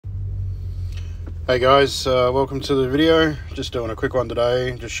Hey guys, welcome to the video. Just doing a quick one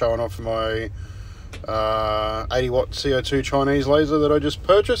today, just showing off my 80 watt C02 Chinese laser that I just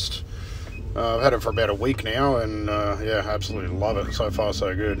purchased. I've had it for about a week now and yeah, absolutely love it. So far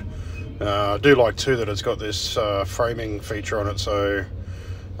so good. I do like too that it's got this framing feature on it, so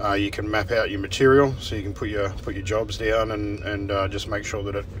you can map out your material, so you can put your jobs down and just make sure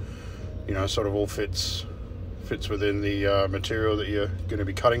that it, you know, sort of all fits within the material that you're going to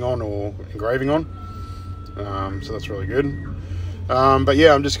be cutting on or engraving on. So that's really good. But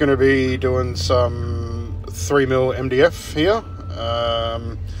yeah, I'm just going to be doing some 3mm MDF here. I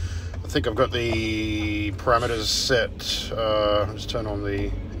think I've got the parameters set. I'll just turn on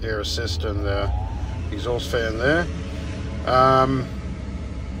the air assist and the exhaust fan there.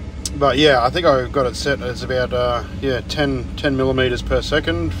 But yeah, I think I've got it set as about yeah, 10 millimeters per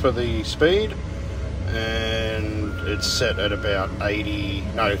second for the speed, and it's set at about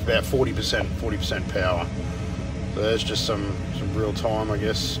 40% power. So there's just some real time, I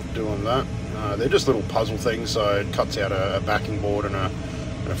guess, doing that. They're just little puzzle things, so it cuts out a backing board and a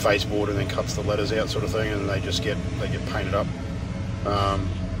face board, and then cuts the letters out, sort of thing, and they get painted up.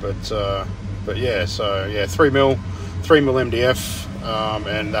 But yeah, so yeah, 3mm MDF,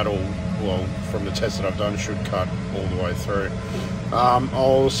 and that'll, well, from the test that I've done, should cut all the way through.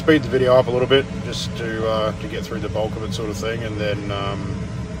 I'll speed the video up a little bit just to get through the bulk of it, sort of thing, and then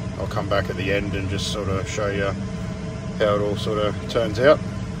I'll come back at the end and just sort of show you how it all sort of turns out.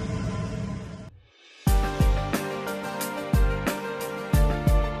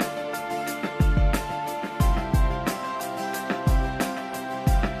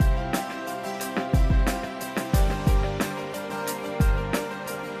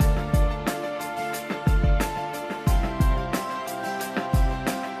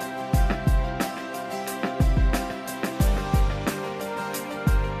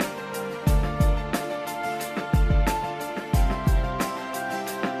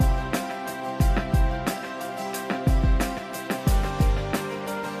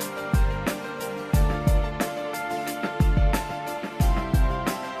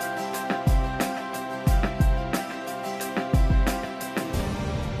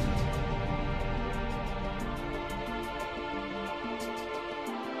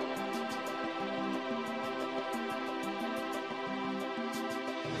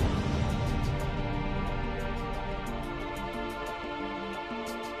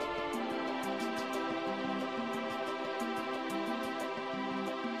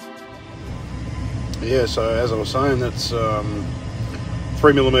 Yeah, so as I was saying, that's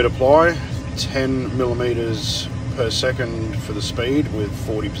 3mm ply, 10 millimeters per second for the speed with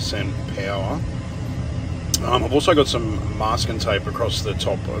 40% power. I've also got some masking tape across the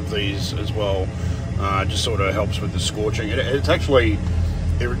top of these as well. Just sort of helps with the scorching. It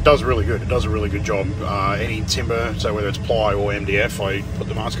does really good. It does a really good job. Any timber, so whether it's ply or MDF, I put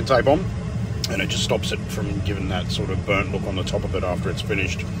the masking tape on, and it just stops it from giving that sort of burnt look on the top of it after it's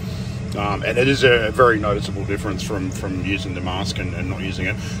finished. And it is a very noticeable difference from using the mask and not using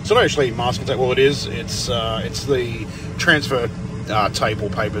it. So not actually masking tape. Well, it is. It's the transfer tape or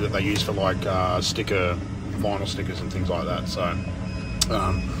paper that they use for like vinyl stickers and things like that. So,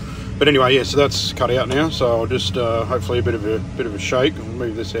 but anyway, yeah. So that's cut out now. So I'll just hopefully a bit of a shake. I'll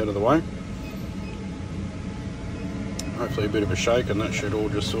move this out of the way. Hopefully a bit of a shake, and that should all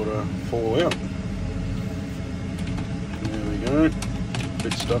just sort of fall out. There we go.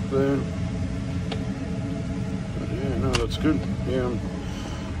 Bit stuck there. But yeah, no, that's good. Yeah, I'm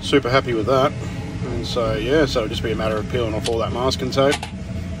super happy with that. And so yeah, so it'll just be a matter of peeling off all that masking tape.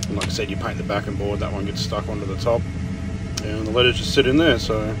 And like I said, you paint the backing board, that one gets stuck onto the top, and the letters just sit in there.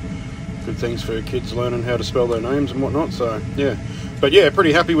 So good things for kids learning how to spell their names and whatnot. So yeah, but yeah,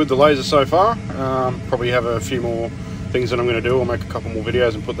 pretty happy with the laser so far. Probably have a few more things that I'm going to do. I'll make a couple more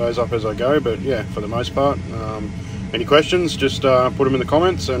videos and put those up as I go. But yeah, for the most part, any questions, just put them in the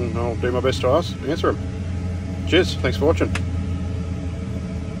comments and I'll do my best to answer them. Cheers, thanks for watching.